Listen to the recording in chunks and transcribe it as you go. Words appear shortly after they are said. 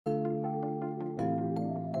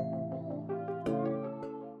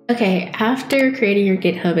Okay, after creating your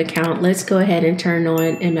GitHub account, let's go ahead and turn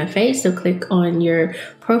on MFA. So click on your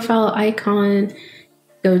profile icon,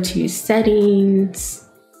 go to settings,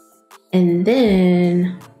 and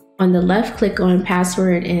then on the left, click on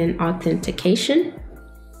password and authentication.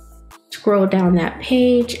 Scroll down that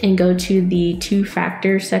page and go to the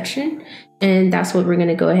two-factor section. And that's what we're going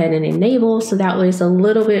to go ahead and enable. So that way it's a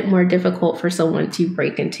little bit more difficult for someone to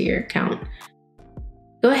break into your account.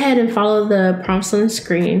 Go ahead and follow the prompts on the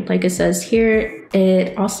screen. Like it says here,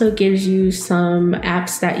 it also gives you some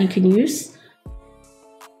apps that you can use.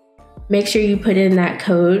 Make sure you put in that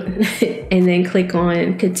code and then click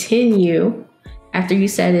on continue after you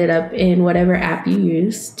set it up in whatever app you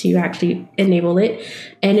use to actually enable it.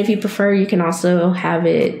 And if you prefer, you can also have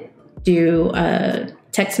it do a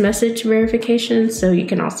text message verification. So you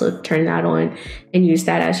can also turn that on and use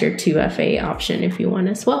that as your 2FA option if you want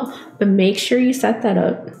as well. But make sure you set that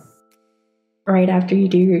up right after you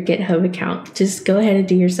do your GitHub account. Just go ahead and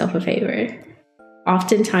do yourself a favor.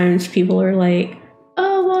 Oftentimes people are like,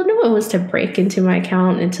 oh, well, no one wants to break into my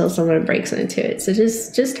account until someone breaks into it. So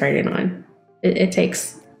just turn it on. It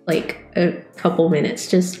takes like a couple minutes.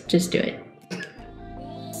 Just do it.